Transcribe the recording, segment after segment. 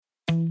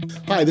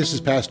Hi, this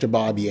is Pastor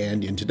Bob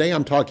Yandian, and today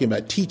I'm talking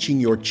about teaching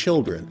your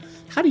children.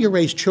 How do you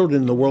raise children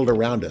in the world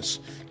around us?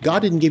 God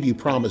didn't give you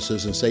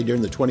promises and say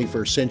during the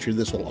 21st century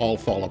this will all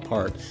fall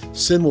apart.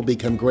 Sin will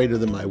become greater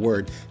than my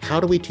word. How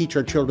do we teach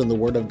our children the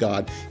word of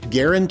God,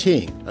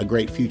 guaranteeing a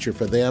great future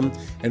for them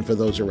and for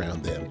those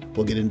around them?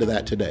 We'll get into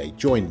that today.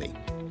 Join me.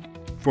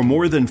 For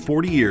more than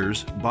 40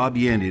 years, Bob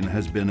Yandian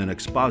has been an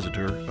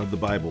expositor of the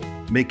Bible,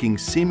 making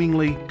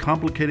seemingly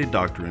complicated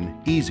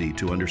doctrine easy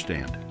to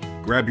understand.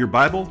 Grab your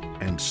Bible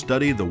and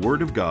study the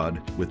Word of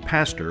God with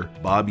Pastor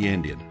Bob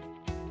Yandian.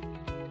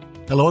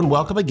 Hello and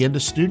welcome again to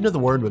Student of the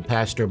Word with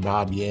Pastor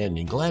Bob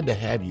Yandian. Glad to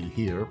have you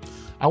here.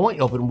 I want you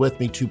to open with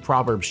me to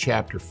Proverbs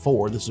chapter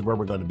 4. This is where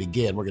we're going to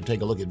begin. We're going to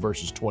take a look at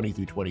verses 20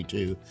 through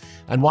 22.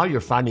 And while you're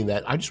finding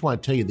that, I just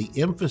want to tell you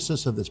the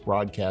emphasis of this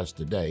broadcast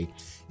today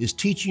is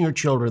teaching your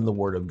children the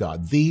Word of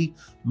God, the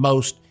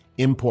most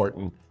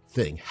important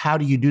thing. How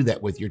do you do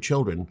that with your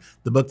children?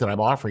 The book that I'm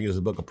offering is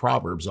the book of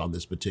Proverbs on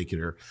this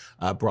particular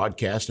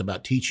broadcast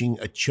about teaching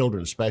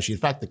children especially.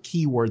 In fact, the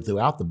key word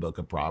throughout the book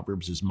of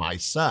Proverbs is my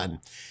son.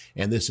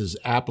 And this is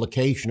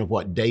application of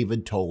what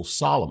David told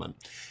Solomon.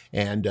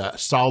 And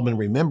Solomon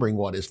remembering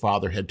what his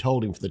father had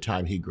told him for the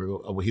time he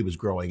was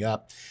growing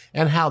up,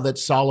 and how that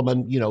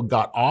Solomon,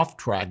 got off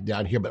track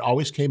down here, but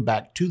always came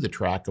back to the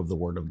track of the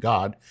Word of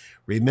God.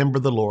 Remember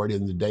the Lord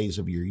in the days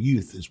of your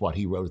youth is what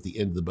he wrote at the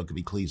end of the book of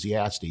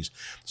Ecclesiastes.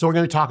 So we're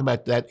going to talk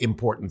about that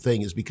important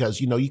thing is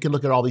because, you can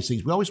look at all these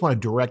things. We always want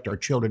to direct our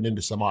children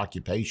into some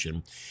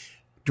occupation.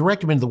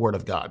 Direct them into the Word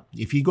of God.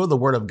 If you go to the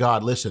Word of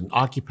God, listen,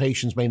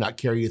 occupations may not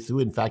carry you through.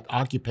 In fact,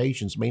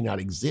 occupations may not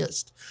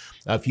exist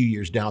a few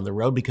years down the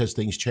road because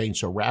things change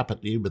so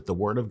rapidly, but the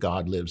Word of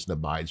God lives and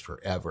abides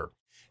forever.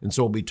 And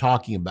so we'll be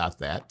talking about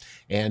that.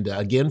 And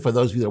again, for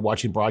those of you that are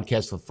watching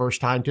broadcast for the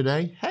first time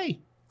today, hey,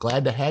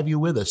 glad to have you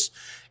with us.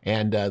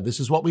 And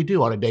this is what we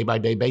do on a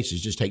day-by-day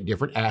basis. Just take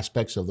different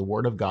aspects of the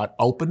Word of God,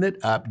 open it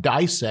up,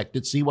 dissect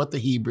it, see what the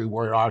Hebrew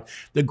word are,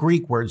 the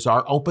Greek words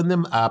are, open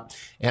them up.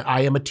 And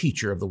I am a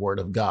teacher of the Word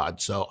of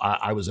God. So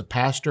I was a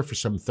pastor for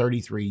some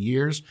 33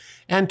 years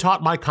and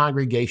taught my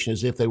congregation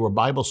as if they were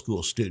Bible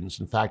school students.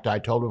 In fact, I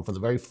told them from the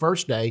very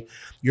first day,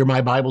 you're my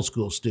Bible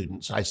school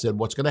students. I said,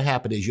 what's going to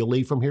happen is you'll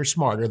leave from here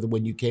smarter than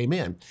when you came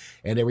in.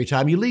 And every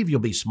time you leave, you'll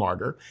be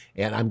smarter.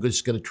 And I'm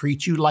just going to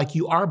treat you like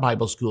you are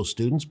Bible school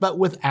students, but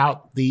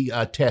without the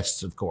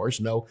tests, of course,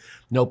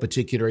 no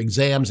particular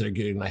exams that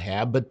you're going to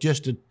have, but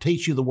just to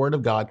teach you the Word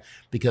of God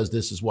because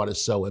this is what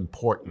is so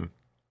important.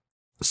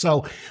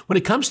 So when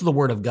it comes to the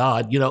Word of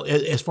God,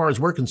 as far as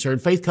we're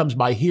concerned, faith comes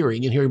by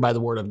hearing and hearing by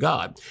the Word of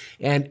God.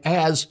 And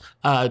as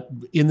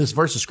in this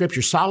verse of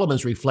Scripture,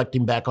 Solomon's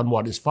reflecting back on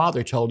what his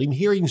father told him,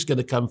 hearing is going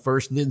to come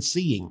first, then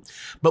seeing.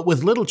 But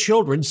with little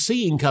children,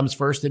 seeing comes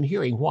first, then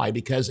hearing. Why?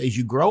 Because as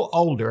you grow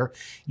older,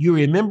 you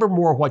remember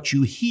more what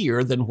you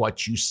hear than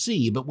what you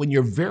see. But when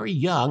you're very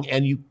young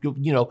and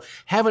you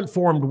haven't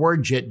formed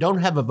words yet, don't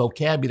have a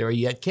vocabulary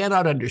yet,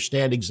 cannot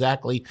understand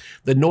exactly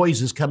the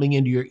noises coming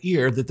into your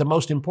ear, that the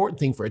most important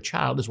thing for a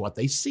child is what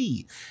they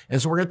see.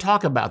 And so we're going to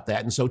talk about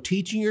that. And so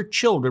teaching your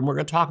children, we're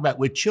going to talk about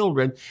with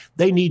children,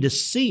 they need to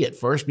see it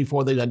first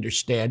before they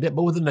understand it.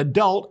 But with an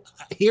adult,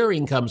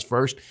 hearing comes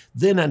first,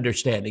 then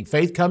understanding.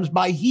 Faith comes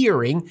by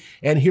hearing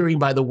and hearing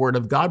by the Word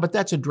of God, but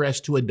that's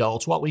addressed to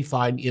adults. What we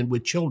find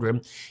with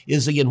children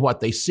is, again, what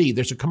they see.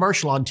 There's a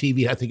commercial on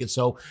TV. I think it's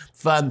so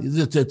fun.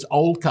 It's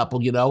old couple,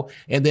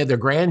 and they have their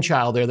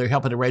grandchild there. They're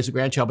helping to raise the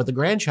grandchild, but the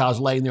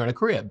grandchild's laying there in a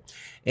crib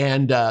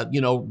and,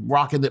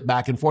 rocking it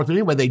back and forth. But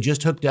anyway, they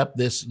just hooked up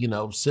this,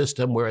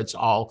 system where it's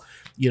all,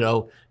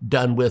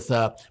 done with,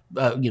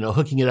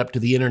 hooking it up to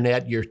the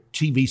internet, your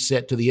TV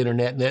set to the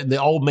internet. And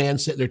the old man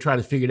sitting there trying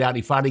to figure it out.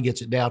 He finally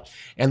gets it down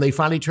and they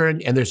finally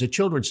turn, and there's a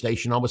children's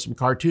station on with some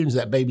cartoons.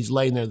 That baby's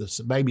laying there.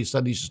 The baby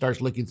suddenly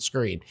starts looking at the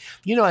screen.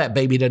 That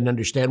baby doesn't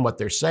understand what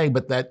they're saying,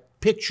 but that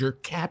picture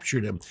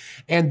captured him.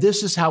 And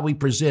this is how we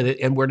present it.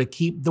 And we're to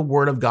keep the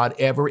Word of God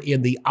ever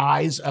in the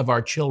eyes of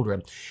our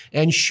children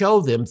and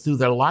show them through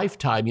their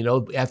lifetime,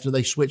 after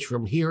they switch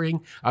from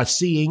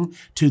seeing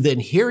to then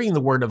hearing the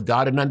Word of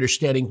God and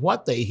understanding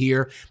what they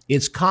hear.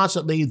 It's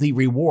constantly the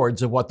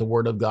rewards of what the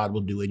Word of God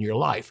will do in your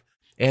life.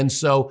 And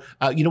so,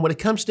 when it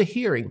comes to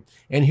hearing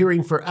and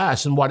hearing for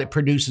us and what it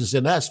produces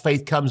in us,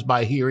 faith comes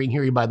by hearing,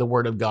 hearing by the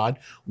Word of God.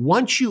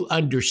 Once you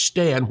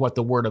understand what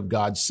the Word of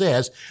God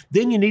says,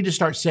 then you need to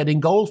start setting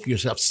goals for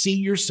yourself. See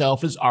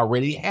yourself as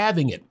already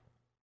having it.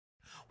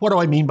 What do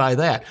I mean by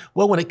that?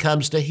 Well, when it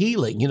comes to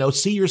healing,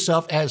 see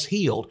yourself as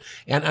healed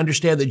and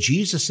understand that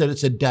Jesus said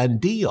it's a done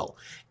deal.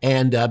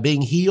 And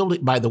being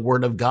healed by the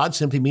Word of God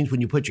simply means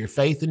when you put your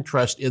faith and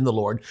trust in the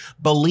Lord,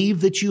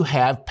 believe that you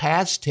have,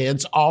 past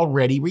tense,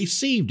 already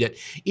received it.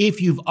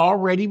 If you've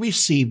already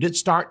received it,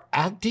 start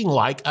acting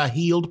like a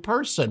healed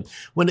person.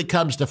 When it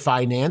comes to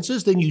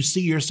finances, then you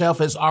see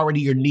yourself as already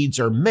your needs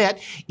are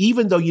met.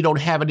 Even though you don't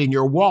have it in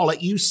your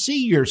wallet, you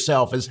see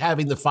yourself as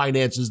having the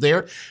finances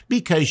there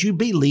because you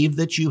believe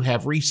that you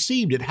have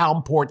received it. How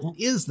important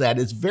is that?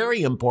 It's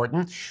very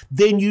important.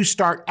 Then you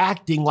start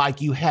acting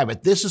like you have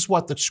it. This is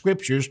what the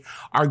scriptures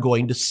are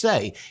going to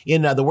say.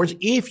 In other words,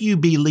 if you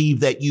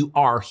believe that you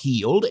are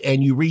healed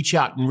and you reach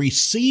out and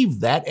receive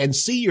that and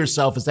see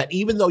yourself as that,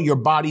 even though your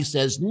body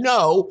says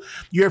no,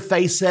 your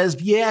faith says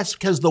yes,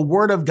 because the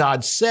Word of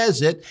God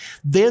says it,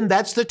 then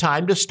that's the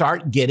time to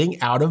start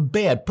getting out of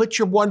bed. Put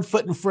your one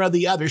foot in front of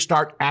the other.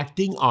 Start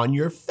acting on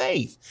your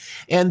faith.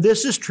 And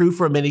this is true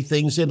for many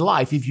things in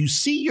life. If you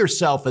see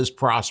yourself as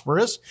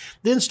prosperous,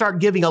 then start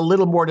giving a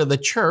little more to the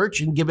church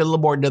and give a little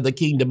more to the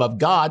kingdom of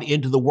God,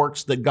 into the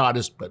works that God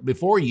has put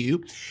before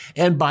you.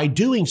 And by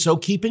doing so,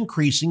 keep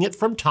increasing it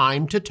from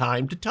time to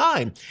time to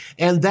time.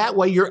 And that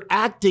way you're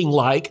acting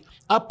like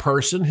a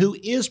person who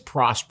is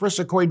prosperous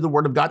according to the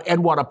Word of God.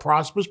 And what a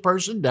prosperous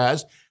person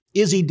does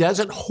is he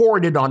doesn't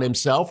hoard it on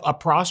himself. A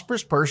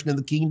prosperous person in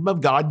the kingdom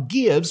of God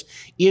gives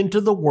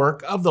into the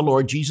work of the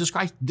Lord Jesus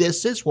Christ.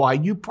 This is why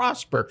you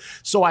prosper.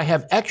 So I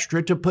have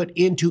extra to put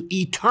into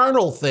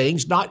eternal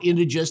things, not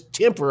into just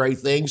temporary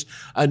things,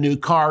 a new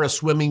car, a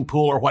swimming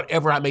pool, or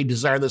whatever I may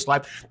desire in this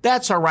life.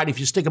 That's all right if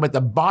you stick them at the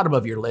bottom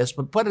of your list,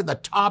 but put at the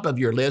top of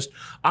your list,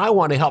 I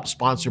want to help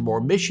sponsor more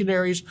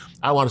missionaries.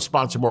 I want to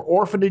sponsor more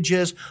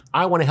orphanages.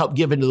 I want to help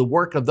give into the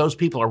work of those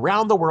people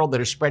around the world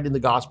that are spreading the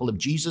gospel of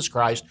Jesus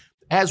Christ,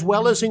 as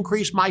well as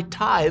increase my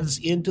tithes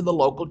into the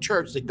local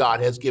church that God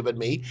has given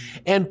me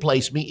and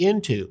placed me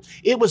into.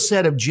 It was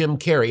said of Jim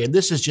Carrey, and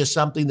this is just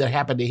something that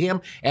happened to him,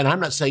 and I'm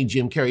not saying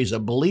Jim Carrey is a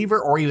believer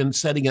or even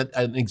setting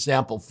an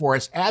example for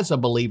us as a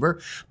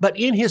believer, but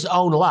in his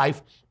own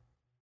life,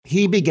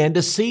 he began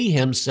to see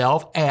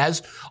himself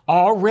as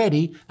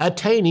already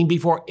attaining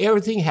before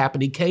everything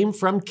happened. He came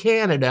from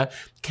Canada,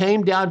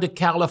 came down to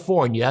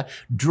California,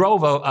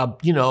 drove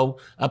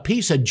a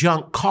piece of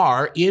junk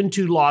car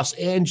into Los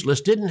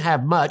Angeles, didn't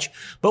have much.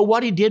 But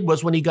what he did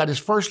was when he got his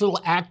first little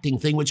acting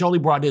thing, which only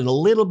brought in a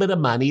little bit of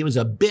money, he was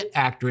a bit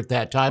actor at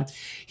that time,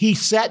 he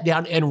sat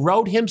down and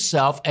wrote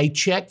himself a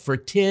check for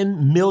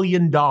 $10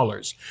 million.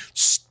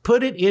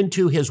 Put it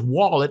into his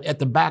wallet at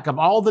the back of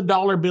all the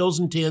dollar bills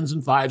and tens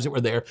and fives that were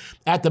there,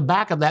 at the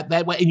back of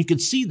that way, and you could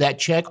see that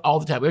check all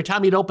the time. Every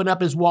time he'd open up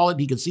his wallet,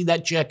 he could see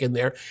that check in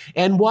there.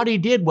 And what he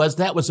did was,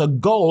 that was a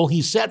goal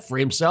he set for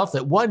himself,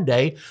 that one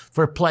day,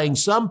 for playing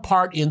some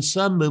part in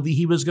some movie,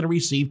 he was going to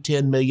receive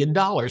 $10 million.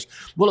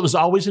 Well, it was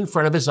always in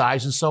front of his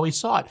eyes, and so he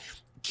saw it.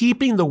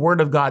 Keeping the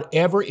Word of God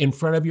ever in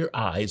front of your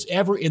eyes,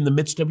 ever in the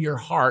midst of your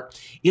heart,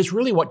 is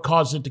really what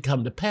causes it to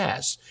come to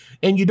pass.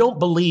 And you don't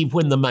believe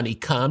when the money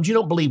comes. You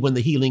don't believe when the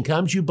healing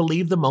comes. You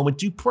believe the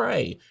moment you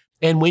pray.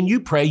 And when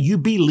you pray, you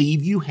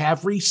believe you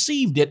have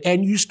received it,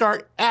 and you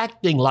start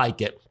acting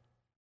like it.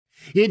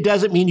 It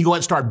doesn't mean you go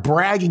and start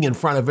bragging in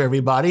front of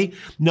everybody.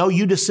 No,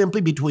 you just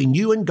simply, between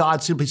you and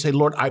God, simply say,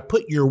 Lord, I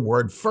put your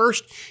word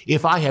first.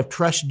 If I have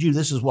trusted you,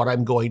 this is what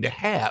I'm going to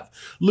have.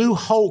 Lou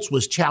Holtz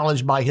was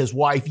challenged by his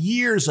wife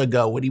years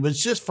ago when he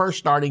was just first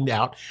starting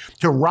out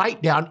to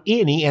write down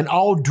any and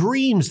all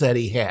dreams that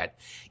he had.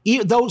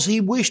 Those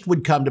he wished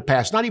would come to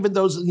pass, not even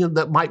those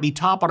that might be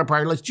top on a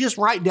priority list. Just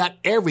write down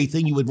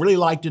everything you would really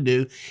like to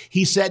do.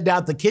 He sat down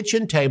at the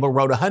kitchen table,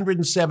 wrote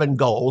 107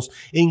 goals,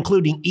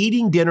 including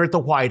eating dinner at the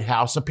White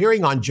House,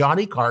 appearing on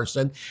Johnny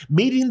Carson,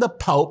 meeting the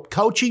Pope,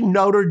 coaching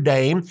Notre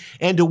Dame,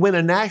 and to win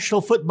a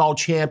national football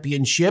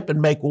championship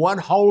and make one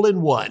hole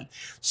in one.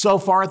 So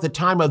far, at the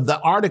time of the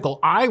article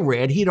I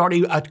read, he'd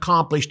already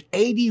accomplished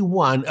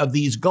 81 of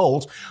these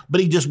goals,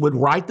 but he just would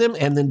write them,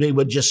 and then they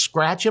would just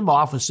scratch them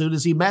off as soon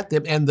as he met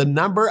them. And the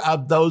number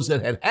of those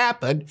that had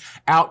happened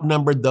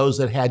outnumbered those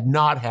that had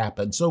not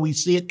happened. So we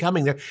see it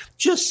coming there.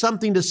 Just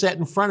something to set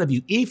in front of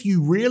you. If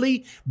you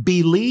really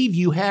believe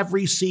you have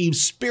received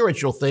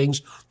spiritual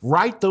things,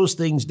 write those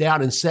things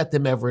down and set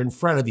them ever in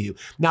front of you.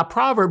 Now,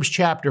 Proverbs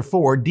chapter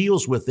 4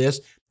 deals with this.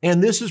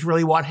 And this is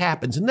really what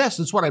happens. In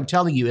essence, what I'm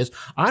telling you is,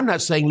 I'm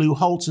not saying Lou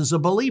Holtz is a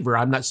believer.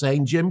 I'm not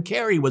saying Jim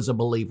Carrey was a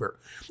believer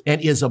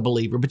and is a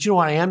believer. But you know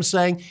what I am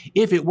saying?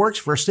 If it works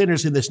for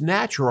sinners in this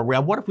natural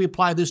realm, what if we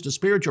apply this to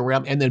spiritual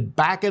realm and then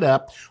back it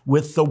up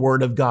with the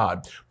Word of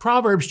God?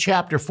 Proverbs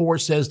chapter 4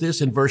 says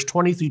this in verse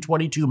 20 through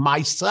 22,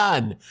 My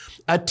son,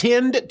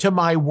 attend to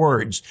my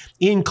words.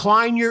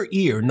 Incline your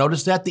ear.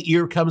 Notice that the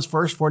ear comes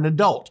first for an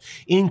adult.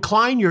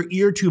 Incline your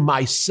ear to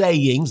my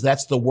sayings.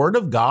 That's the Word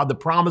of God, the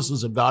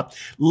promises of God.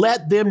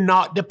 Let them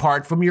not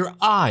depart from your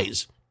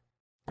eyes.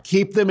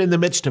 Keep them in the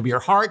midst of your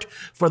heart,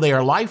 for they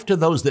are life to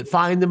those that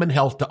find them and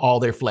health to all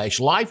their flesh.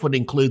 Life would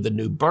include the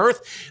new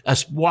birth,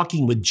 us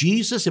walking with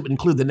Jesus. It would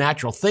include the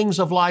natural things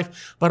of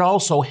life, but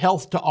also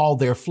health to all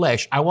their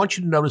flesh. I want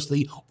you to notice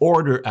the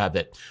order of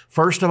it.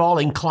 First of all,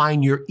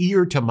 incline your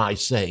ear to my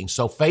saying.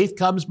 So faith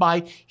comes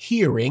by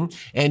hearing,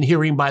 and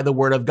hearing by the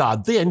Word of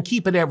God. Then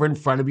keep it ever in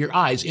front of your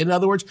eyes. In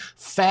other words,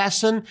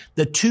 fasten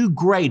the two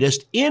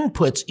greatest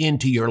inputs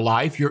into your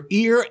life, your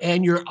ear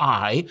and your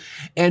eye,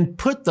 and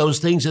put those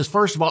things as,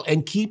 first of of all,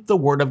 and keep the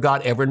Word of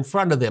God ever in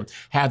front of them.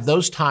 Have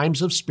those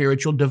times of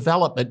spiritual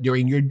development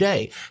during your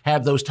day.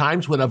 Have those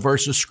times when a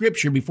verse of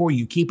Scripture, before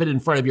you keep it in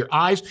front of your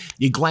eyes,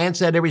 you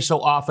glance at it every so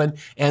often,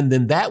 and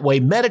then that way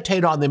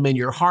meditate on them in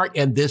your heart,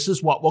 and this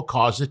is what will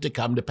cause it to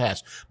come to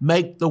pass.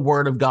 Make the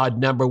Word of God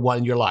number one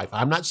in your life.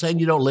 I'm not saying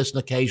you don't listen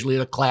occasionally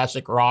to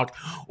classic rock,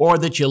 or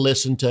that you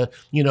listen to,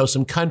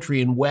 some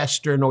country and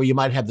western, or you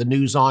might have the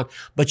news on,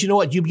 but you know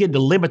what? You begin to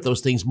limit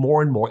those things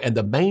more and more, and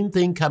the main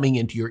thing coming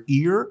into your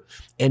ear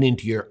and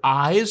into your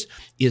eyes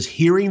is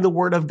hearing the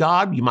Word of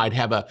God. You might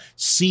have a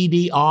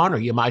CD on, or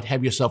you might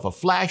have yourself a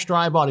flash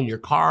drive on in your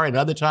car, and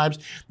other times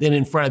then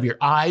in front of your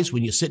eyes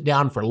when you sit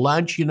down for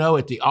lunch,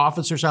 at the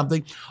office or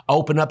something,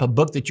 open up a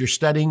book that you're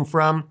studying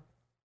from,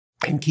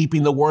 and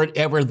keeping the Word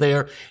ever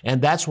there.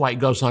 And that's why it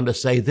goes on to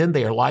say, then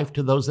they are life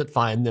to those that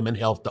find them and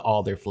health to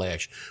all their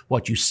flesh.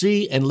 What you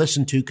see and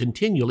listen to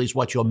continually is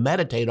what you'll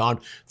meditate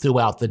on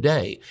throughout the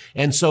day.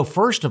 And so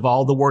first of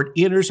all, the Word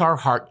enters our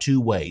heart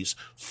two ways.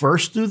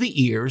 First, through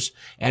the ears,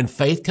 and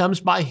faith comes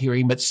by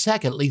hearing, but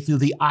secondly, through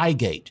the eye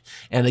gate.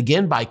 And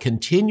again, by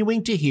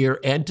continuing to hear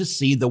and to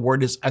see, the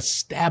Word is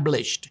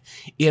established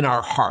in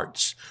our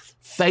hearts.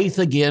 Faith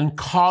again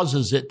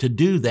causes it to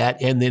do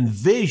that, and then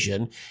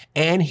vision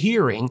and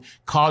hearing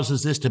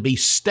causes this to be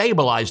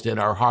stabilized in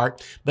our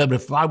heart. But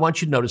if I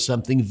want you to notice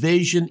something,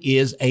 vision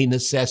is a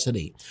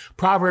necessity.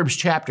 Proverbs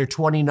chapter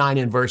 29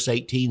 and verse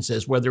 18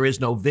 says, where there is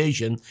no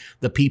vision,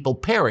 the people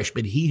perish,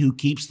 but he who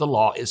keeps the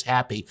law is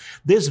happy.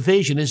 This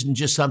vision isn't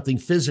just something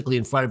physically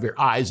in front of your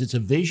eyes. It's a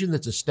vision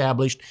that's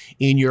established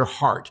in your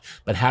heart.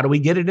 But how do we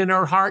get it in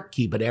our heart?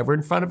 Keep it ever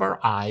in front of our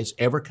eyes,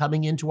 ever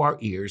coming into our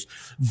ears.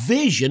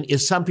 Vision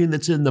is something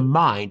that's in the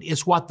mind.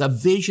 It's what the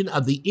vision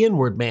of the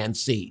inward man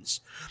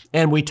sees.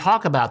 And we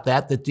talk about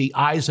that the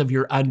eyes of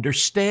your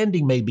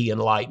understanding may be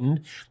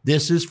enlightened.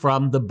 This is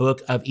from the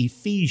book of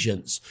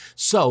Ephesians.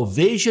 So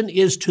vision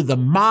is to the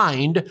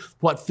mind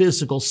what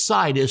physical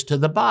sight is to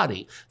the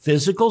body.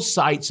 Physical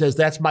sight says,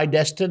 that's my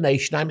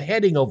destination. I'm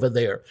heading over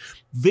there.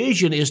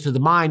 Vision is to the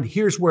mind,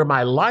 here's where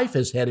my life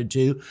is headed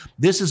to.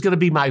 This is going to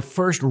be my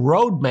first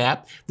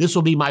roadmap. This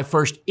will be my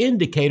first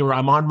indicator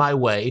I'm on my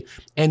way.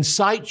 And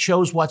sight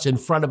shows what's in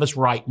front of us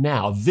right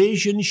now.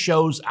 Vision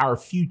shows our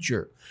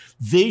future.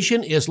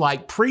 Vision is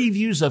like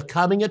previews of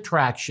coming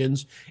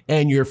attractions,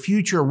 and your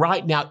future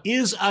right now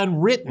is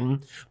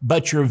unwritten,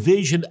 but your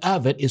vision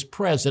of it is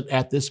present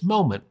at this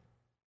moment.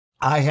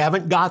 I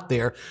haven't got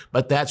there,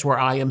 but that's where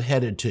I am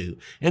headed to.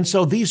 And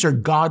so these are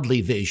godly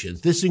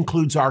visions. This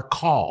includes our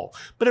call,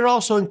 but it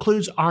also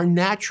includes our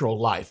natural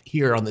life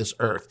here on this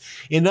earth.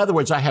 In other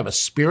words, I have a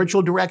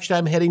spiritual direction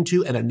I'm heading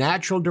to and a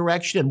natural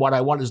direction, and what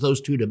I want is those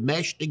two to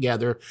mesh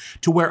together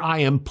to where I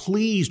am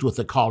pleased with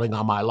the calling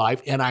on my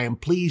life, and I am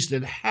pleased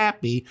and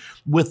happy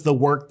with the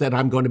work that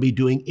I'm going to be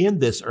doing in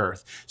this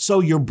earth.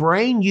 So your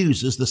brain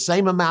uses the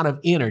same amount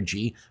of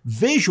energy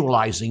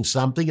visualizing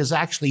something as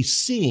actually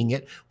seeing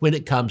it when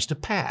it comes to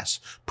pass.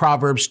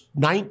 Proverbs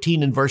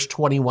 19 and verse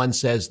 21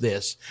 says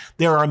this,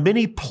 there are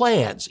many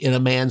plans in a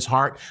man's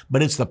heart,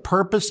 but it's the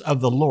purpose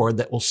of the Lord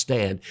that will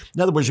stand.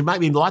 In other words, there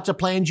might be lots of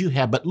plans you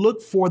have, but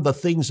look for the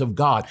things of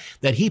God,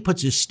 that he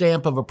puts his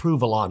stamp of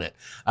approval on it.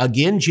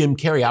 Again, Jim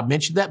Carrey, I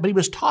mentioned that, but he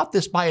was taught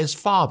this by his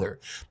father.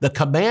 The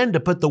command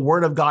to put the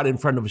Word of God in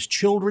front of his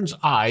children's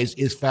eyes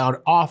is found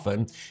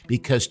often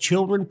because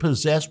children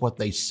possess what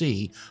they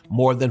see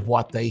more than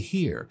what they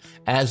hear.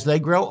 As they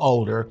grow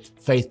older,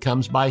 faith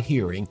comes by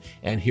hearing,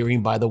 and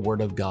hearing by the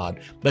Word of God.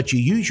 But you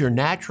use your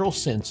natural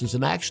senses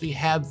and actually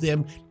have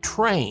them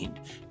trained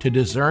to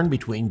discern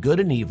between good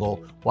and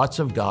evil, what's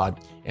of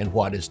God and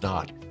what is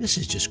not. This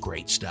is just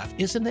great stuff,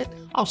 isn't it?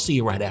 I'll see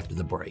you right after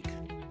the break.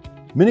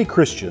 Many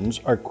Christians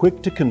are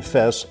quick to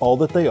confess all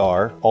that they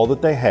are, all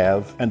that they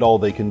have, and all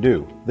they can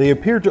do. They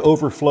appear to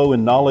overflow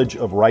in knowledge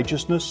of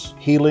righteousness,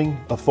 healing,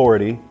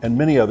 authority, and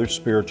many other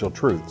spiritual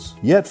truths.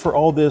 Yet for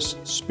all this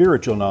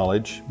spiritual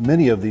knowledge,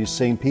 many of these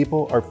same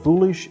people are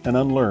foolish and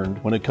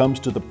unlearned when it comes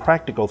to the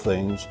practical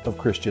things of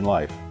Christian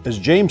life. As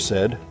James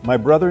said, "My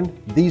brethren,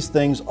 these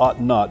things ought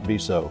not be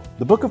so."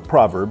 The book of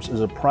Proverbs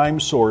is a prime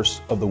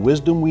source of the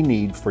wisdom we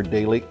need for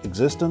daily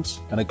existence,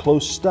 and a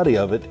close study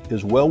of it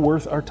is well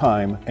worth our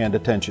time and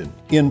attention.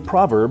 In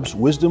Proverbs,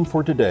 Wisdom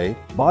for Today,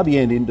 Bob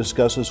Yandian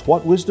discusses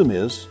what wisdom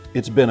is,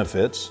 its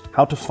benefits,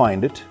 how to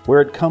find it,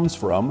 where it comes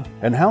from,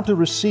 and how to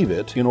receive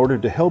it in order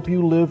to help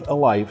you live a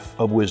life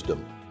of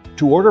wisdom.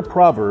 To order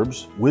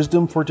Proverbs,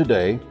 Wisdom for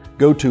Today,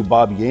 go to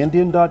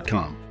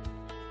bobyandian.com.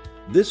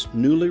 This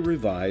newly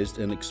revised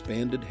and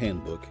expanded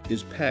handbook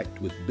is packed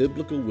with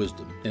biblical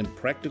wisdom and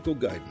practical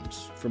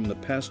guidance from the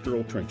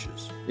pastoral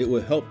trenches. It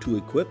will help to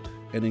equip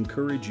and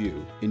encourage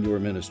you in your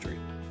ministry.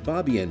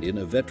 Bob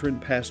Yandian, a veteran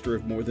pastor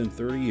of more than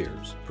 30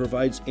 years,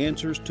 provides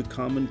answers to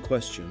common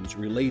questions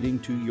relating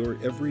to your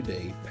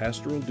everyday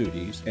pastoral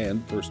duties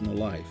and personal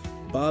life.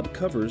 Bob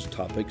covers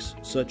topics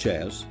such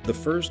as the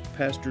First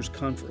Pastors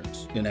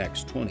Conference in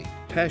Acts 20,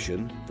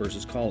 passion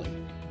versus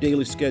calling,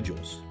 daily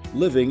schedules,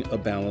 living a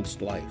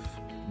balanced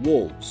life,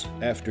 wolves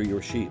after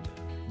your sheep,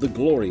 the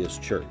glorious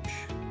church,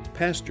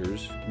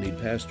 pastors need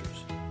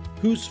pastors,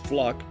 Whose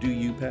flock do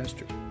you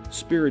pastor?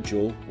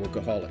 Spiritual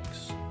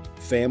Workaholics.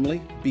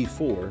 Family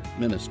before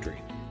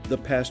ministry. The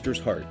pastor's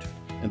heart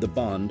and the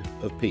bond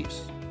of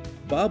peace.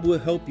 Bob will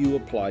help you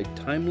apply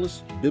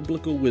timeless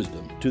biblical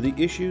wisdom to the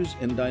issues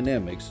and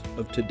dynamics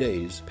of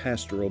today's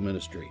pastoral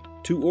ministry.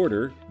 To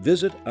order,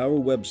 visit our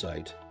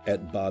website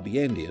at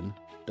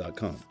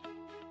bobyandian.com.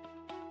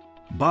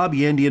 Bob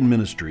Yandian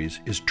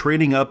Ministries is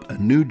training up a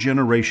new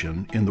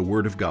generation in the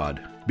Word of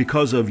God.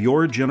 Because of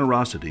your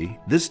generosity,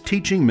 this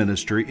teaching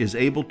ministry is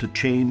able to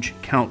change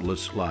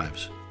countless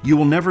lives. You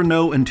will never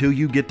know until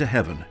you get to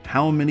heaven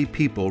how many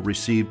people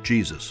received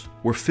Jesus,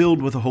 were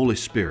filled with the Holy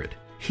Spirit,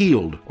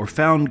 healed, or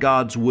found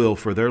God's will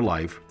for their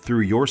life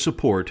through your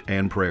support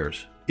and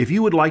prayers. If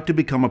you would like to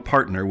become a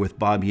partner with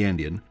Bob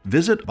Yandian,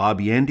 visit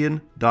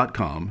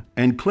bobyandian.com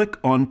and click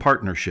on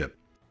Partnership.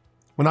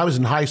 When I was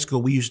in high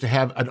school, we used to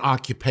have an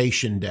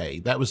occupation day.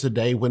 That was the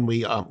day when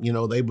we,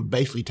 they would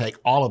basically take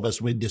all of us,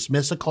 we'd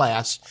dismiss a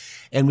class,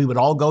 and we would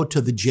all go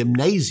to the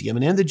gymnasium.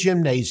 And in the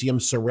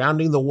gymnasium,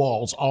 surrounding the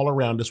walls all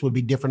around us would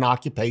be different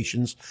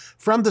occupations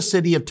from the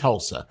city of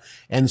Tulsa.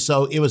 And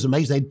so it was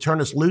amazing. They'd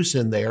turn us loose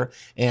in there.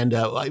 And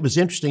it was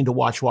interesting to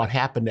watch what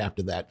happened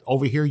after that.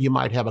 Over here, you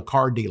might have a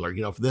car dealer.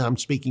 I'm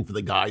speaking for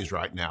the guys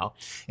right now.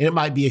 And it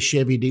might be a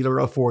Chevy dealer, or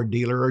a Ford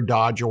dealer, or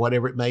Dodge, or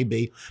whatever it may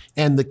be.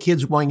 And the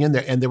kids going in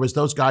there, and there was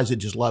those guys that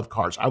just loved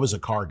cars. I was a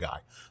car guy.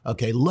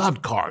 Okay,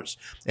 loved cars.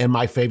 And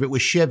my favorite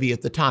was Chevy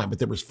at the time, but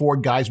there was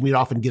Ford guys. We'd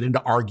often get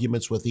into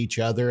arguments with each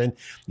other. And,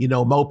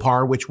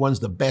 Mopar, which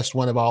one's the best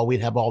one of all?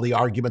 We'd have all the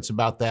arguments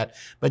about that.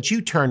 But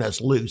you turn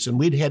us loose and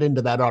we'd head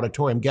into that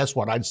auditorium. Guess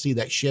what? I'd see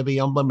that Chevy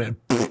emblem and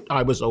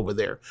I was over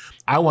there.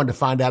 I wanted to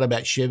find out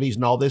about Chevys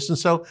and all this. And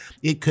so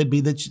it could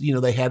be that,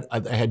 they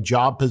had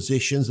job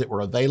positions that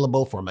were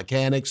available for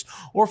mechanics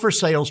or for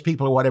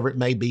salespeople or whatever it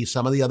may be.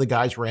 Some of the other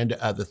guys were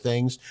into other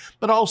things,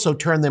 but also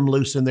turn them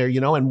loose in there,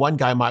 and one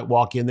guy might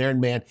walk in there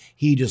and man,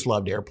 he just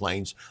loved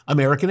airplanes.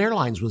 American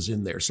Airlines was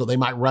in there. So they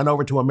might run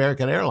over to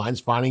American Airlines,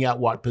 finding out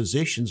what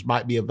positions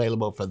might be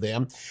available for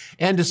them.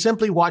 And to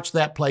simply watch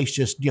that place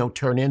just,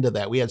 turn into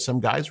that. We had some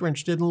guys who were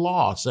interested in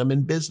law, some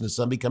in business,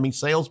 some becoming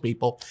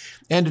salespeople,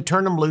 and to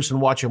turn them loose and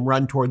watch them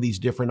run toward these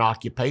different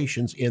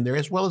occupations in there,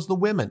 as well as the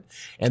women.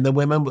 And the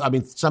women,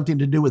 something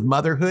to do with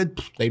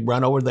motherhood, they'd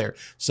run over there.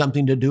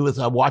 Something to do with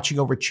watching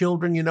over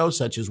children,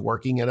 such as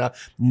working in a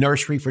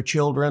nursery for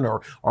children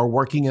or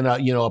working in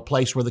a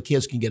place where the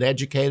kids can get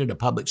educated, a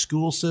public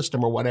school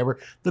system or whatever,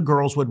 the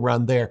girls would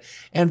run there.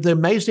 And the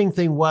amazing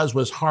thing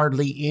was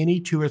hardly any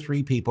 2 or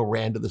 3 people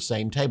ran to the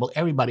same table.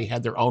 Everybody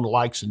had their own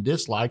likes and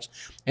dislikes.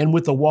 And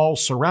with the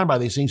walls surrounded by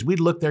these things, we'd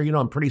look there,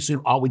 and pretty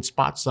soon we'd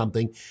spot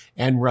something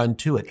and run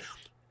to it.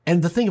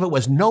 And the thing of it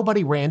was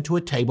nobody ran to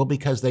a table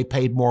because they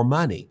paid more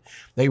money.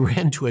 They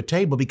ran to a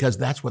table because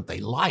that's what they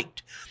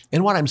liked.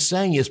 And what I'm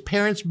saying is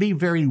parents, be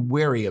very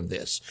wary of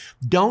this.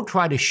 Don't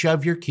try to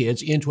shove your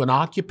kids into an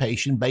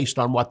occupation based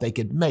on what they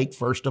could make,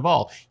 first of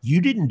all.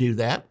 You didn't do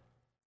that.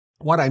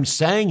 What I'm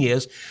saying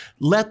is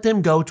let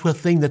them go to a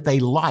thing that they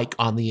like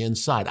on the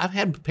inside. I've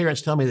had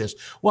parents tell me this,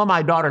 well,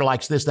 my daughter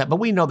likes this, that, but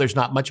we know there's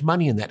not much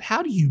money in that.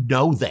 How do you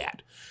know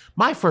that?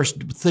 My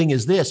first thing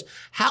is this,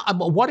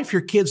 what if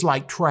your kids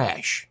like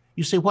trash?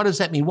 You say, what does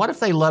that mean? What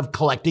if they love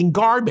collecting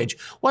garbage?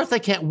 What if they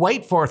can't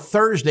wait for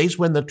Thursdays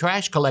when the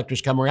trash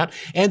collectors come around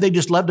and they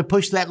just love to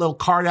push that little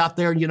cart out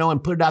there,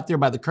 and put it out there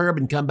by the curb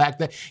and come back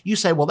there? You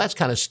say, well, that's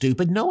kind of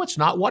stupid. No, it's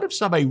not. What if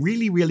somebody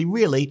really, really,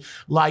 really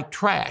liked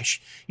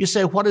trash? You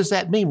say, what does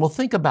that mean? Well,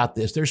 think about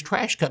this. There's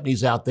trash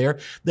companies out there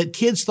that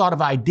kids thought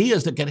of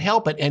ideas that could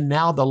help it. And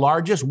now the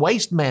largest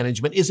waste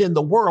management is in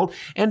the world.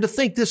 And to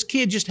think this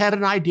kid just had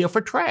an idea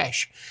for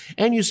trash.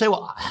 And you say,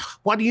 well,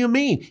 what do you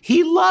mean?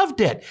 He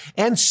loved it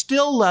and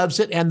still loves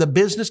it, and the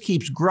business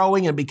keeps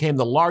growing and became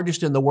the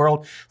largest in the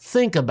world.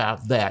 Think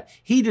about that.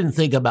 He didn't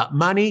think about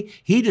money.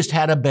 He just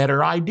had a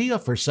better idea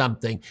for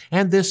something.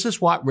 And this is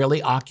what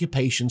really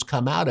occupations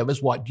come out of,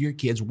 is what your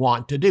kids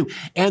want to do.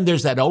 And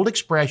there's that old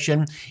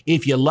expression,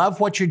 if you love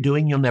what you're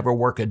doing, you'll never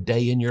work a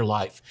day in your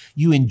life.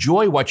 You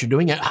enjoy what you're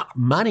doing, and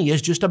money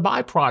is just a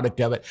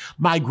byproduct of it.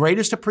 My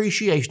greatest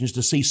appreciation is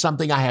to see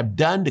something I have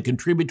done to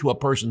contribute to a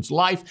person's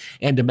life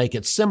and to make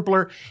it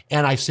simpler.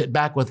 And I sit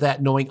back with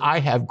that knowing I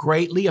have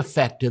greatly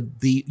affected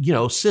the,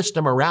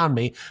 system around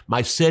me,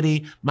 my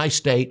city, my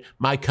state,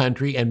 my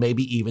country, and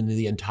maybe even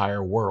the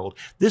entire world.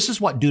 This is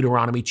what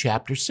Deuteronomy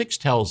chapter 6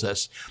 tells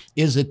us,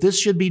 is that this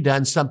should be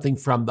done something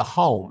from the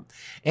home.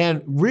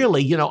 And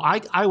really,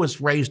 I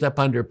was raised up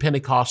under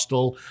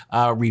Pentecostal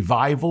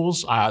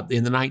revivals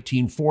in the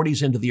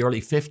 1940s into the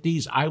early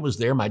 50s. I was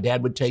there. My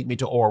dad would take me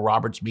to Oral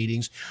Roberts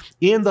meetings.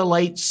 In the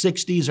late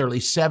 60s, early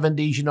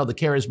 70s, the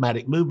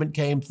charismatic movement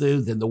came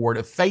through, then the Word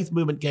of Faith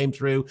movement came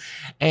through.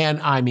 And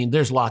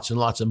there's lots and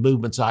lots of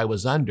movements I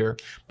was under.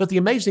 But the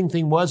amazing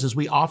thing was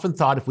we often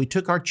thought if we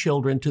took our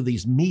children to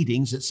these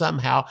meetings that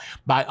somehow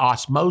by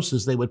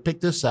osmosis, they would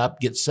pick this up,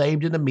 get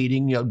saved in a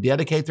meeting,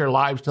 dedicate their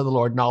lives to the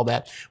Lord and all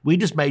that. We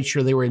just made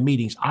sure they were in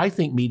meetings. I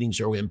think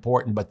meetings are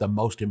important, but the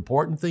most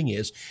important thing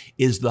is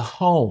the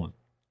home.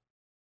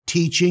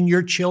 teaching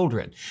your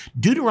children.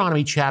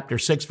 Deuteronomy chapter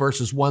 6,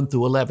 verses 1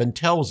 through 11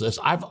 tells us,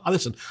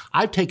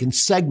 I've taken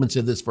segments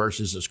of this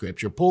verses of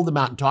scripture, pulled them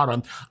out and taught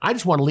them. I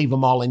just want to leave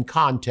them all in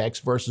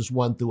context, verses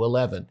 1 through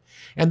 11.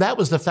 And that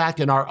was the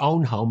fact in our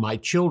own home, my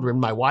children,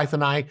 my wife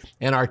and I,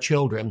 and our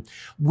children,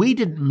 we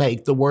didn't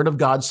make the Word of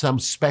God some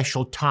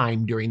special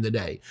time during the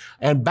day.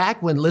 And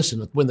back when the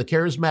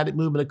charismatic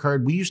movement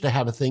occurred, we used to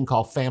have a thing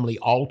called family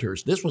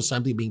altars. This was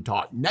something being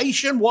taught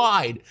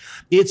nationwide.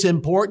 It's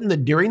important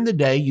that during the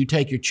day, you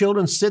take your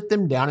children, sit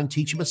them down and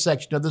teach them a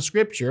section of the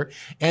scripture,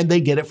 and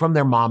they get it from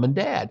their mom and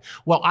dad.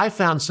 Well, I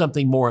found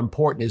something more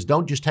important is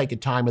don't just take a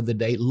time of the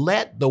day.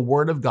 Let the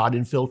Word of God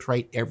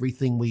infiltrate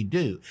everything we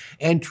do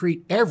and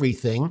treat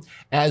everything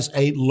as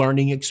a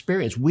learning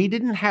experience. We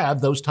didn't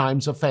have those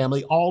times of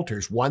family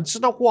altars. Once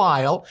in a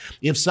while,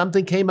 if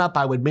something came up,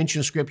 I would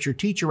mention scripture,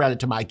 teach around it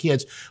to my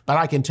kids, but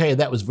I can tell you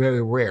that was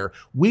very rare.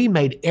 We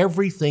made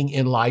everything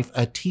in life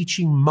a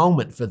teaching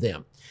moment for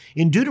them.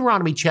 In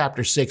Deuteronomy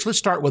chapter 6, let's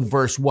start with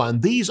verse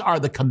 1. These are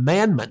the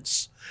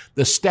commandments,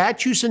 the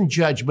statutes and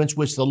judgments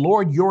which the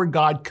Lord your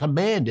God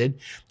commanded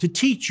to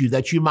teach you,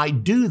 that you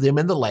might do them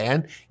in the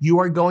land you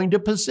are going to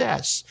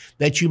possess,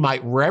 that you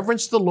might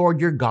reverence the Lord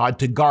your God,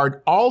 to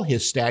guard all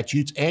his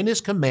statutes and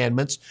his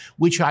commandments,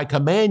 which I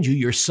command you,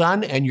 your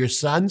son and your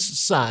son's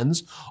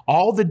sons,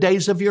 all the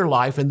days of your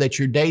life, and that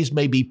your days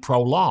may be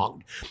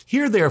prolonged.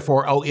 Hear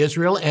therefore, O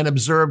Israel, and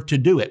observe to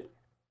do it,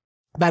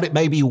 that it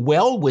may be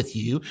well with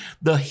you.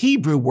 The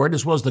Hebrew word,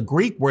 as well as the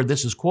Greek word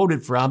this is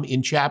quoted from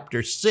in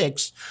chapter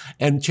 6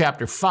 and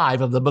chapter 5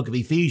 of the book of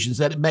Ephesians,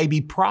 that it may be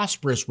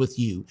prosperous with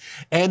you,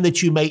 and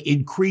that you may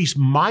increase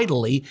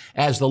mightily,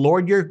 as the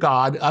Lord your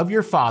God of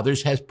your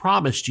fathers has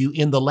promised you,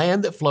 in the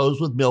land that flows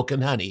with milk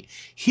and honey.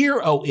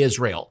 Hear, O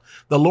Israel,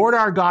 the Lord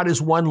our God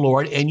is one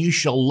Lord, and you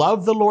shall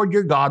love the Lord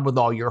your God with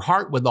all your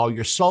heart, with all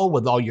your soul,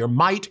 with all your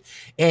might.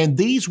 And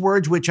these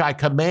words which I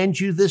command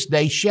you this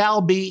day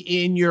shall be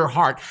in your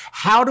heart.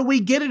 How do we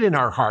get it in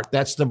our heart?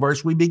 That's the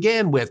verse we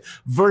began with.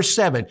 Verse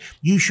 7,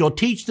 you shall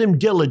teach them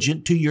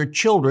diligent to your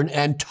children,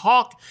 and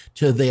talk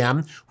to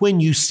them when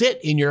you sit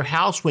in your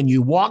house, when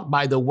you walk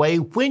by the way,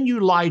 when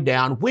you lie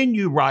down, when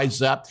you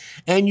rise up,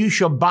 and you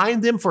shall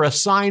bind them for a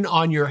sign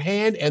on your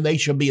hand, and they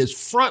shall be as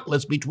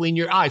frontlets between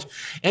your eyes.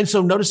 And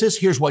so notice this,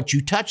 here's what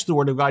you touch, the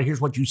Word of God,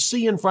 here's what you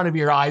see in front of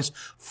your eyes,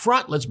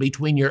 frontlets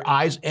between your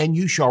eyes, and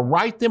you shall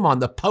write them on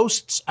the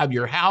posts of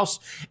your house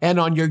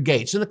and on your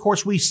gates. And of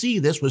course, we see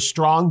this with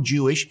strong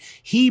Jewish,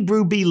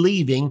 Hebrew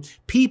believing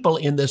people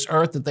in this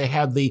earth, that they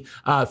have the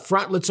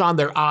frontlets on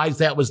their eyes.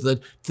 That was the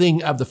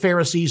thing of the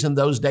Pharisees in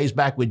those days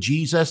back with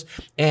Jesus.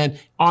 And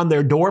on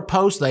their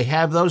doorposts, they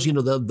have those,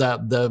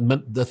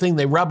 the thing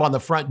they rub on the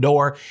front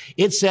door.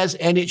 It says,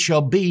 and it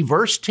shall be,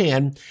 verse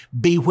 10,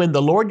 be when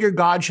the Lord your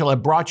God shall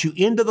have brought you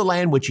into the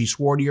land which he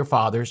swore to your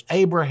fathers,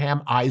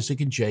 Abraham, Isaac,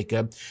 and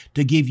Jacob,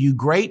 to give you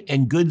great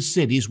and good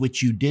cities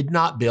which you did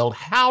not build,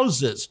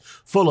 houses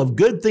full of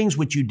good things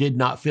which you did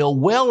not fill,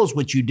 wells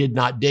which you did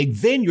not dig,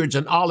 vineyards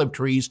and olive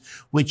trees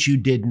which you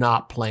did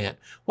not plant.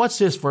 What's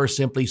this verse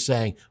simply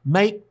saying?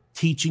 Make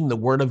teaching the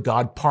Word of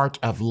God part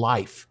of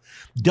life.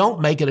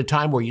 Don't make it a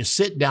time where you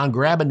sit down,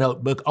 grab a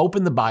notebook,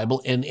 open the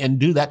Bible, and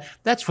do that.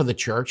 That's for the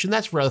church, and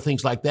that's for other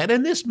things like that.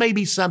 And this may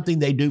be something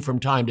they do from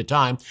time to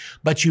time,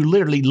 but you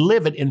literally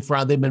live it in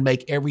front of them and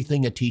make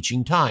everything a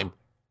teaching time.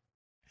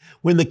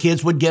 When the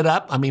kids would get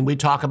up, we'd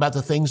talk about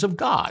the things of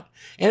God.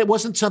 And it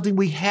wasn't something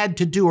we had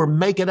to do or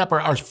make it up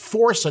or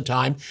force a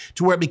time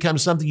to where it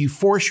becomes something you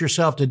force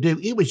yourself to do.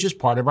 It was just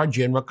part of our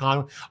general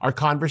our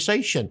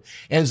conversation.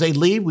 And as they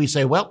leave, we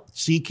say, well,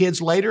 see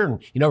kids later.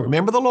 And,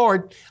 remember the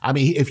Lord.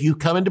 If you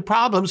come into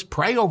problems,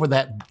 pray over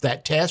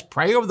that test,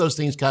 pray over those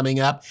things coming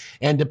up,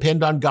 and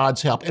depend on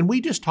God's help. And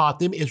we just taught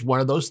them it's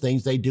one of those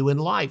things they do in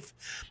life.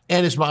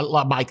 And it's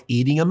like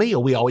eating a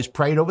meal. We always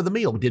prayed over the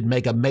meal. We didn't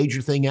make a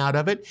major thing out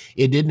of it.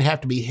 It didn't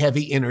have to be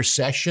heavy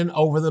intercession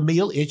over the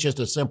meal. It's just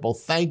a simple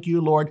thank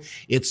you, Lord.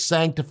 It's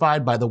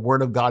sanctified by the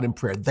Word of God in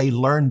prayer. They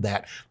learned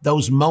that.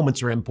 Those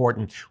moments are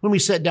important. When we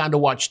sat down to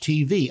watch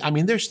TV,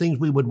 there's things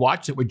we would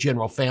watch that were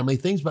general family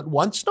things, but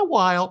once in a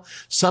while,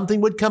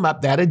 something would come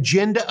up. That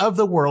agenda of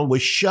the world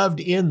was shoved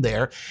in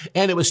there,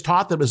 and it was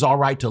taught that it was all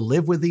right to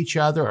live with each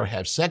other or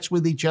have sex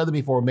with each other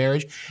before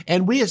marriage.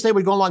 And we, as they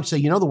would go along, say,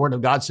 the Word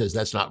of God says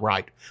that's not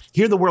right.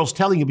 Here the world's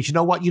telling you, but you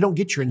know what? You don't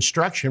get your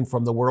instruction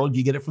from the world.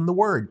 You get it from the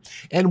Word.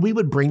 And we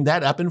would bring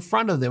that up in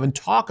front of them and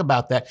talk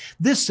about that.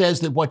 This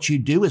says that what you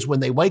do is when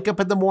they wake up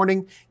in the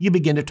morning, you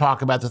begin to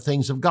talk about the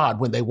things of God.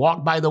 When they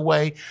walk by the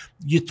way,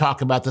 you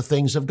talk about the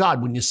things of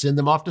God. When you send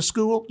them off to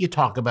school, you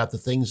talk about the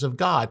things of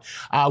God.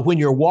 When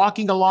you're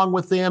walking along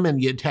with them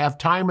and you have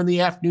time in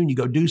the afternoon, you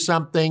go do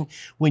something.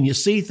 When you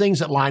see things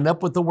that line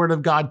up with the Word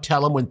of God,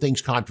 tell them. When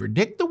things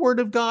contradict the Word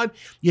of God,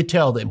 you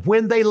tell them.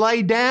 When they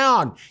lay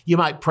down, you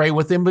might pray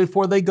with them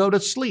before they go to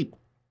sleep.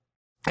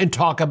 and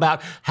talk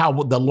about how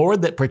the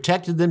Lord that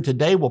protected them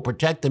today will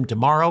protect them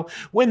tomorrow.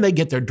 When they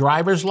get their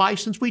driver's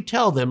license, we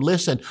tell them,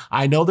 listen,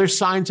 I know there's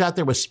signs out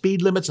there with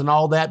speed limits and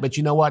all that, but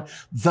you know what?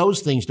 Those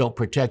things don't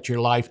protect your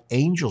life.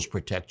 Angels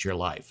protect your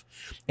life.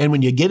 And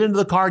when you get into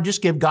the car,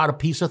 just give God a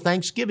piece of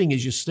thanksgiving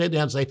as you sit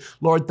down and say,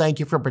 Lord, thank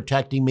you for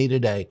protecting me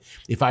today.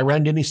 If I run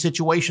into any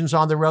situations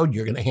on the road,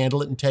 you're going to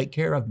handle it and take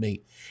care of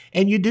me.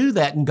 And you do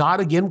that, and God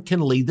again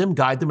can lead them,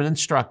 guide them, and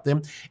instruct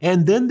them.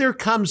 And then there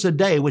comes a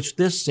day, which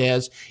this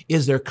says,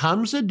 is there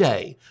comes a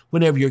day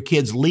whenever your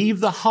kids leave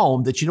the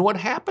home that you know what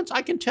happens?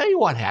 I can tell you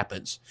what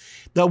happens.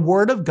 The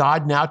Word of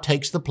God now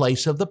takes the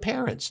place of the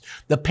parents.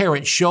 The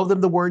parents show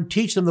them the Word,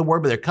 teach them the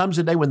Word, but there comes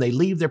a day when they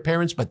leave their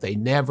parents, but they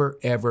never,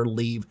 ever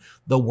leave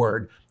the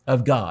Word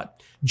of God.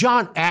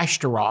 John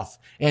Ashtaroth,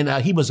 and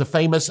he was a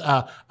famous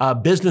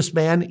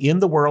businessman in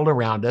the world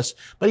around us,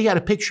 but he had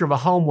a picture of a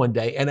home one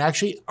day, and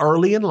actually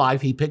early in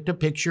life, he picked a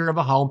picture of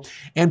a home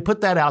and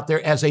put that out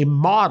there as a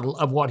model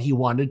of what he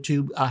wanted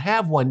to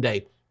have one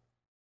day.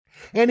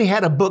 And he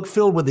had a book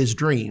filled with his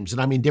dreams.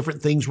 And I mean,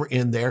 different things were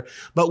in there.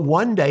 But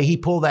one day he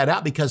pulled that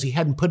out because he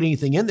hadn't put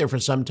anything in there for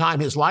some time.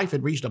 His life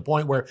had reached a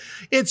point where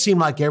it seemed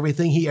like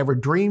everything he ever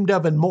dreamed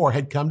of and more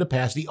had come to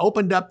pass. He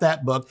opened up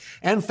that book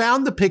and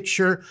found the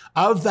picture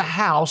of the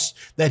house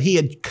that he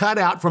had cut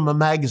out from a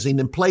magazine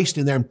and placed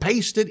in there and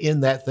pasted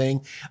in that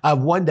thing.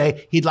 One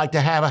day he'd like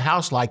to have a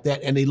house like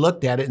that. And he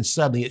looked at it and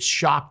suddenly it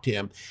shocked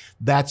him.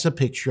 That's a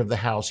picture of the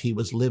house he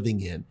was living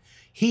in.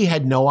 He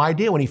had no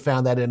idea when he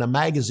found that in a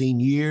magazine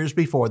years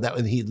before that,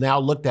 when he now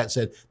looked at and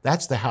said,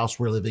 that's the house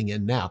we're living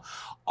in now.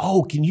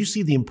 Oh, can you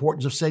see the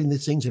importance of setting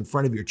these things in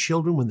front of your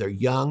children when they're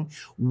young?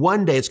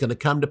 One day it's going to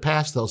come to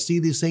pass. They'll see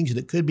these things, and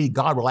it could be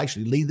God will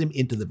actually lead them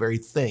into the very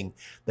thing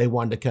they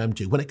wanted to come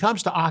to. When it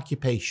comes to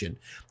occupation,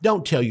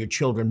 don't tell your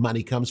children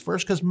money comes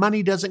first, because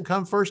money doesn't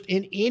come first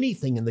in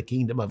anything in the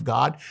kingdom of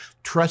God.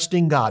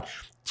 Trusting God.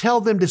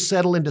 Tell them to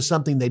settle into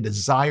something they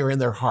desire in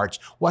their hearts.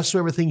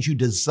 Whatsoever things you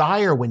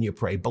desire when you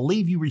pray,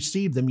 believe you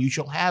receive them, you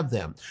shall have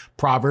them.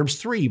 Proverbs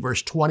 3,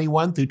 verse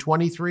 21 through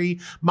 23.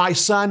 My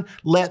son,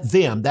 let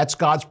them, that's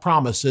God's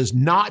promises,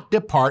 not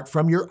depart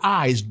from your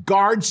eyes.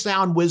 Guard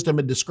sound wisdom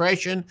and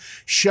discretion.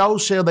 Show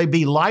shall they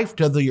be life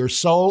to your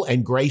soul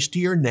and grace to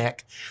your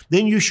neck.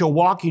 Then you shall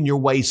walk in your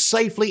ways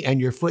safely,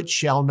 and your foot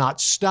shall not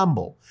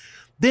stumble.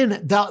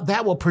 Then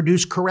that will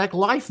produce correct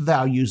life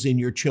values in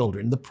your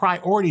children, the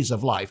priorities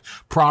of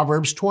life.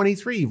 Proverbs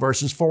 23,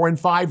 verses 4 and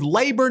 5,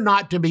 labor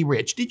not to be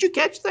rich. Did you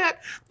catch that?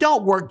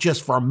 Don't work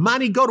just for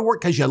money. Go to work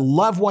because you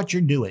love what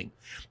you're doing.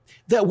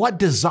 What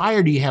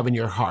desire do you have in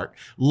your heart?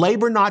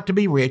 Labor not to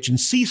be rich and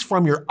cease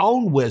from your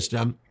own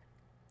wisdom.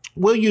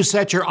 Will you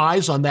set your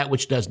eyes on that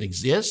which doesn't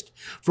exist?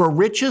 For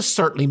riches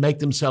certainly make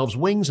themselves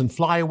wings and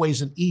fly away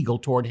as an eagle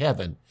toward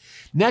heaven.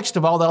 Next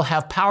of all, they'll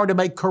have power to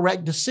make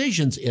correct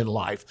decisions in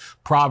life.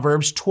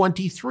 Proverbs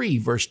 23,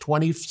 verse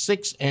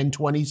 26 and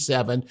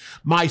 27.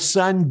 My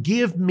son,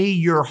 give me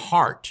your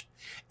heart,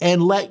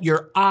 and let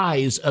your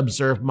eyes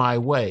observe my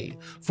way.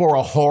 For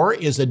a whore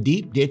is a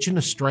deep ditch, and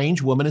a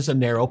strange woman is a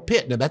narrow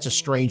pit. Now, that's a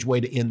strange way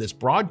to end this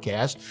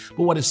broadcast,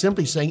 but what it's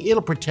simply saying,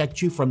 it'll protect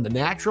you from the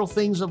natural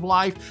things of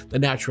life, the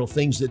natural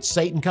things that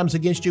Satan comes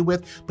against you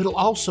with, but it'll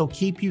also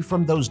keep you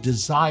from those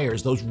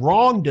desires, those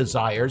wrong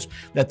desires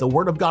that the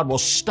Word of God will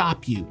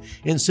stop you.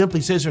 And it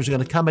simply says there's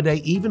going to come a day,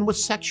 even with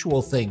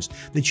sexual things,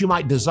 that you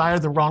might desire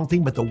the wrong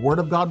thing, but the Word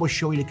of God will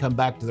show you to come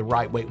back to the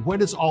right way. Where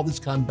does all this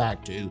come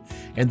back to?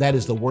 And that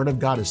is the Word of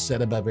God is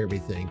set above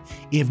everything.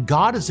 If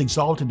God has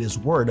exalted His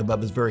Word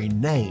above His very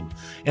name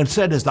and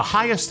said as the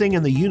highest thing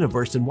in the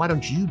universe, then why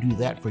don't you do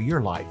that for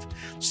your life?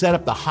 Set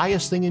up the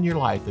highest thing in your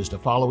life is to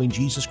following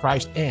Jesus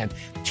Christ, and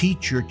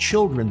teach your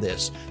children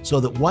this so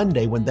that one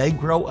day when they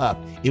grow up,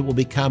 it will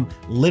become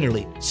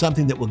literally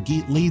something that will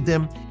lead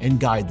them and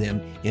guide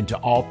them into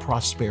all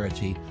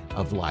prosperity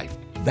of life.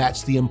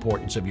 That's the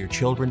importance of your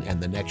children and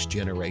the next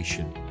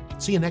generation.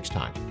 See you next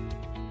time.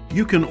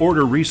 You can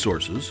order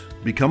resources,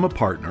 become a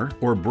partner,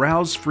 or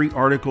browse free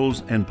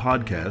articles and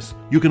podcasts.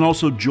 You can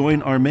also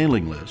join our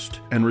mailing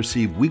list and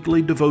receive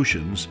weekly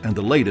devotions and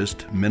the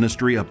latest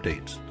ministry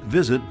updates.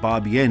 Visit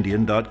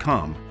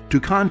bobyandian.com. To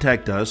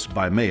contact us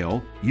by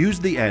mail, use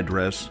the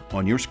address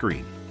on your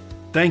screen.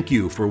 Thank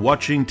you for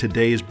watching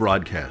today's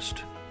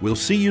broadcast. We'll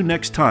see you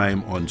next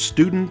time on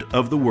Student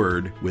of the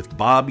Word with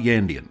Bob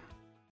Yandian.